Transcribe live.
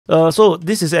So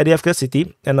this is Avdiivka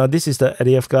city, and this is the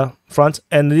Avdiivka front,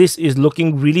 and this is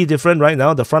looking really different right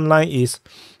now. The front line is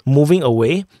moving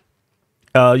away.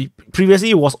 Previously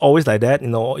it was always like that,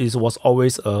 it was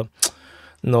always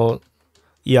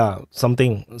yeah, some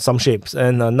shapes,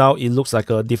 and now it looks like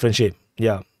a different shape.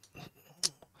 Yeah,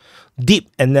 deep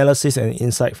analysis and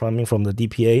insight coming from the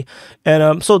DPA.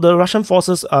 And so the Russian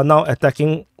forces are now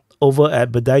attacking over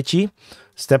at Berdaichi,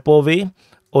 Stepove,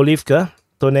 Avdiivka,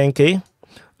 Tonenke,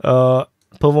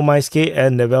 Pervomaiske,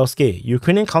 and Nevelske.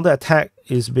 Ukrainian counterattack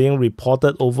is being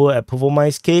reported over at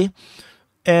Pervomaiske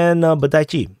and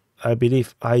Berdaichi, I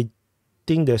believe. I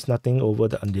think there's nothing over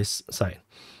on this side.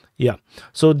 Yeah,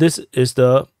 so this is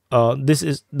the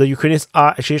Ukrainians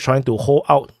are actually trying to hold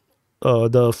out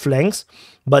the flanks,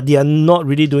 but they are not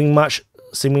really doing much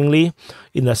seemingly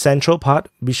in the central part,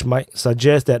 which might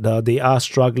suggest that they are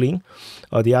struggling.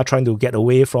 They are trying to get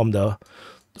away from the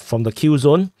kill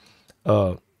zone.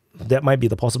 That might be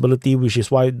the possibility, which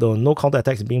is why the no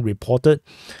counterattack is being reported.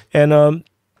 And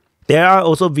there are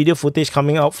also video footage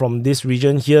coming out from this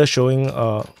region here showing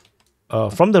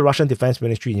from the Russian Defense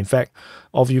Ministry, in fact,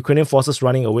 of Ukrainian forces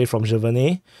running away from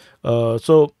Giverny.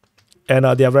 And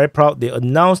they are very proud. They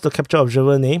announced the capture of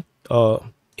Giverny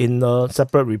in a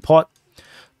separate report,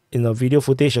 in a video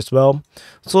footage as well.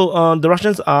 So the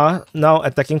Russians are now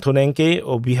attacking Tonenke.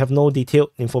 We have no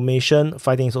detailed information.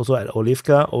 Fighting is also at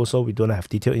Avdiivka. Also, we don't have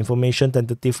detailed information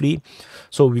tentatively.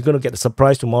 So we're going to get a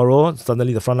surprise tomorrow.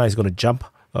 Suddenly the front line is going to jump,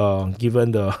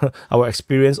 given our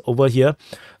experience over here.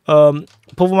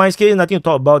 Pervomaiske, nothing to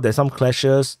talk about. There's some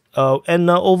clashes. And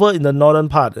over in the northern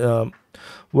part,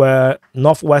 where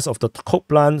northwest of the coke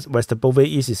plant, where Stepove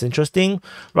is interesting.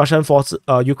 Russian forces,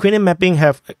 Ukrainian mapping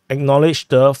have acknowledged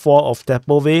the fall of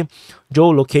Stepove,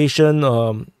 geolocation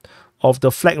of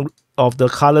the flag of the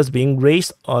colors being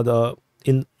raised, or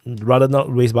rather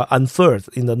not raised but unfurled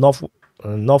in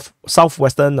the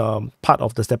southwestern part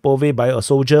of the Stepove by a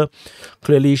soldier,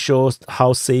 clearly shows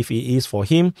how safe it is for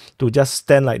him to just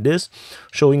stand like this,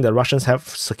 showing the Russians have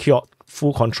secured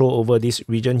full control over this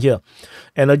region here.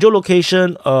 And the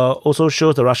geolocation also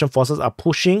shows the Russian forces are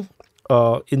pushing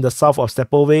in the south of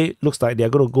Stepove. Looks like they're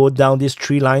going to go down this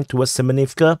tree line towards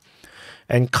Semenivka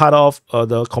and cut off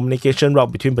the communication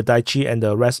route between Berdaichi and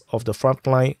the rest of the front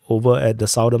line over at the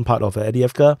southern part of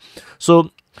Avdiivka.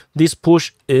 So this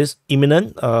push is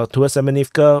imminent towards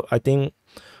Semenivka. I think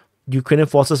Ukrainian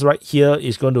forces right here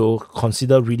is going to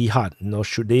consider really hard.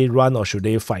 Should they run or should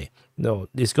they fight? No,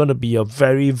 it's going to be a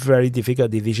very, very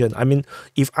difficult decision. I mean,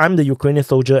 if I'm the Ukrainian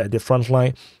soldier at the front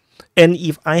line, and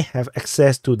if I have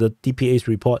access to the DPA's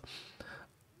report,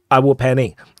 I will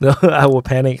panic. I will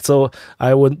panic. So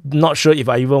I would not sure if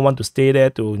I even want to stay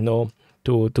there to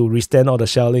withstand all the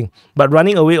shelling. But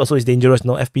running away also is dangerous.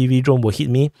 No FPV drone will hit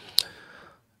me.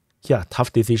 Yeah,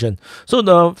 tough decision. So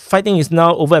the fighting is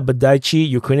now over at Berdaichi.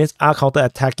 Ukrainians are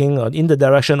counter-attacking in the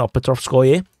direction of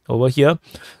Petrovskoye over here.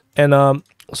 And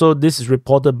so this is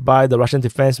reported by the Russian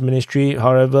Defense Ministry.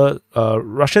 However,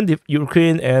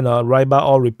 Ukraine and Ryba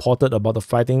all reported about the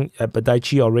fighting at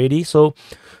Berdaichi already. So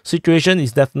situation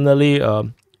is definitely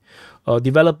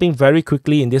developing very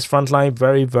quickly in this front line.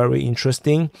 Very, very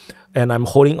interesting. And I'm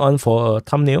holding on for a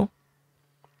thumbnail.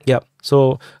 Yeah,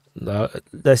 so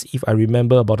that's if I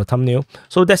remember about the thumbnail.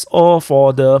 So that's all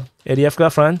for the Avdiivka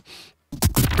front.